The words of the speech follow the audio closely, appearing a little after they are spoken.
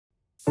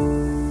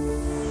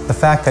The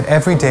fact that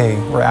every day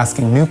we're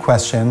asking new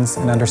questions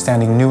and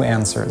understanding new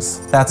answers,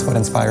 that's what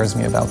inspires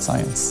me about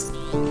science.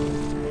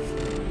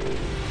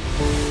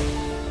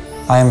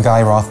 I am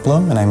Guy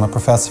Rothblum, and I'm a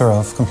professor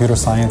of computer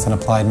science and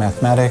applied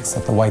mathematics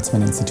at the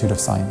Weizmann Institute of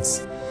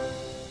Science.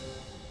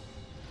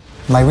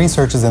 My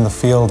research is in the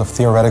field of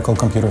theoretical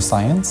computer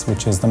science,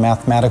 which is the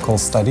mathematical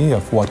study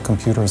of what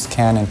computers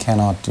can and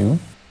cannot do.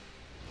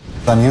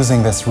 I'm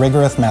using this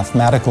rigorous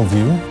mathematical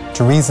view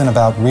to reason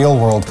about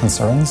real-world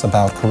concerns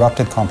about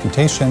corrupted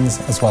computations,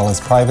 as well as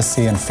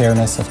privacy and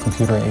fairness of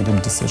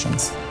computer-aided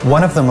decisions.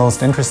 One of the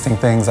most interesting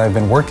things I've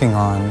been working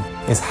on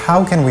is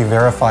how can we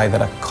verify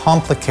that a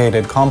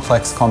complicated,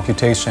 complex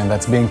computation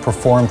that's being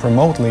performed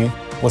remotely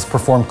was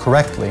performed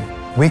correctly.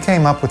 We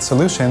came up with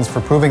solutions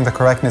for proving the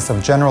correctness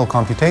of general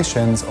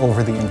computations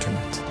over the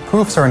internet.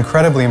 Proofs are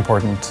incredibly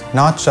important,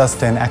 not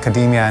just in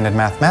academia and in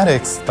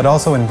mathematics, but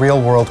also in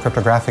real-world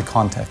cryptographic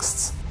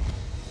contexts.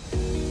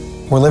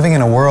 We're living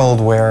in a world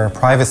where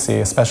privacy,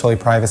 especially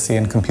privacy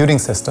in computing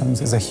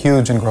systems, is a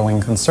huge and growing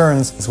concern,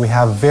 as we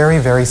have very,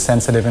 very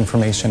sensitive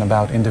information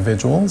about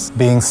individuals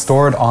being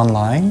stored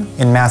online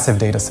in massive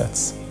data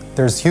sets.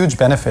 There's huge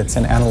benefits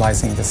in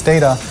analyzing this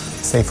data,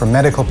 say for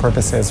medical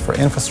purposes, for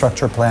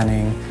infrastructure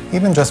planning,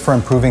 even just for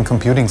improving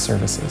computing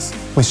services.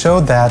 We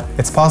showed that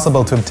it's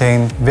possible to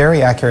obtain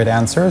very accurate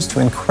answers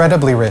to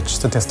incredibly rich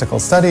statistical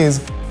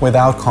studies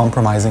without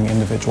compromising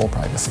individual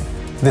privacy.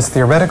 This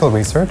theoretical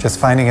research is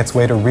finding its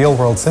way to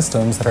real-world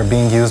systems that are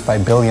being used by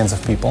billions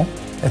of people.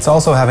 It's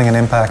also having an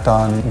impact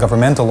on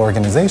governmental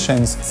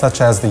organizations, such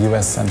as the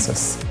US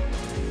Census.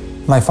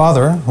 My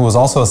father, who was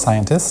also a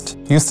scientist,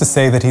 used to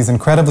say that he's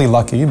incredibly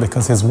lucky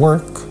because his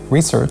work,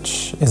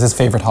 research, is his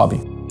favorite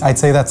hobby. I'd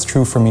say that's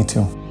true for me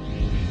too.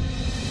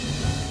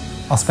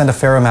 I'll spend a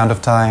fair amount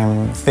of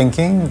time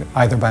thinking,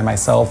 either by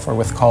myself or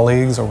with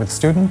colleagues or with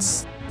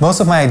students.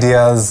 Most of my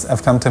ideas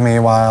have come to me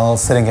while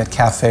sitting at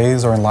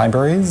cafes or in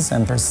libraries,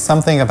 and there's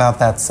something about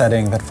that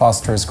setting that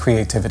fosters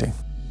creativity.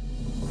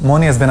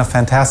 Moni has been a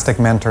fantastic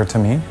mentor to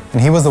me,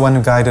 and he was the one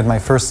who guided my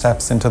first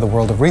steps into the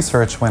world of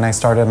research when I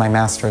started my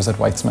master's at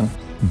Weizmann.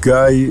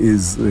 Guy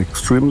is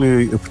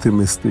extremely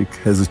optimistic,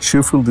 has a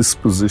cheerful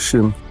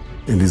disposition,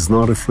 and is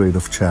not afraid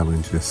of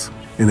challenges.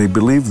 And I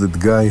believe that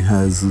Guy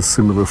has a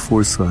similar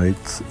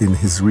foresight in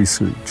his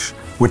research.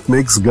 What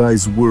makes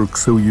Guy's work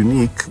so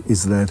unique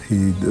is that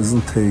he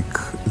doesn't take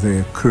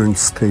the current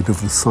state of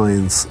the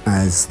science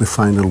as the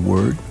final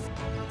word,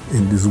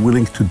 and is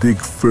willing to dig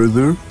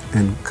further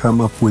and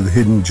come up with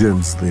hidden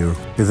gems there.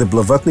 The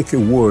Blavatnik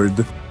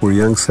Award for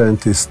young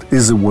scientists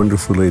is a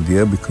wonderful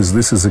idea because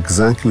this is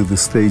exactly the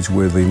stage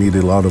where they need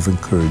a lot of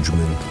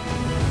encouragement.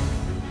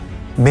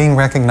 Being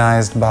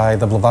recognized by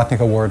the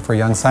Blavatnik Award for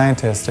Young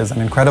Scientists is an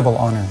incredible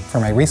honor for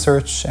my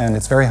research, and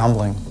it's very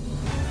humbling.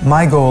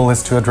 My goal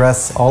is to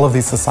address all of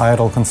these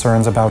societal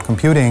concerns about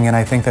computing, and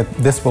I think that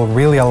this will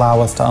really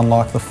allow us to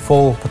unlock the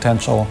full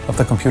potential of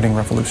the computing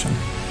revolution.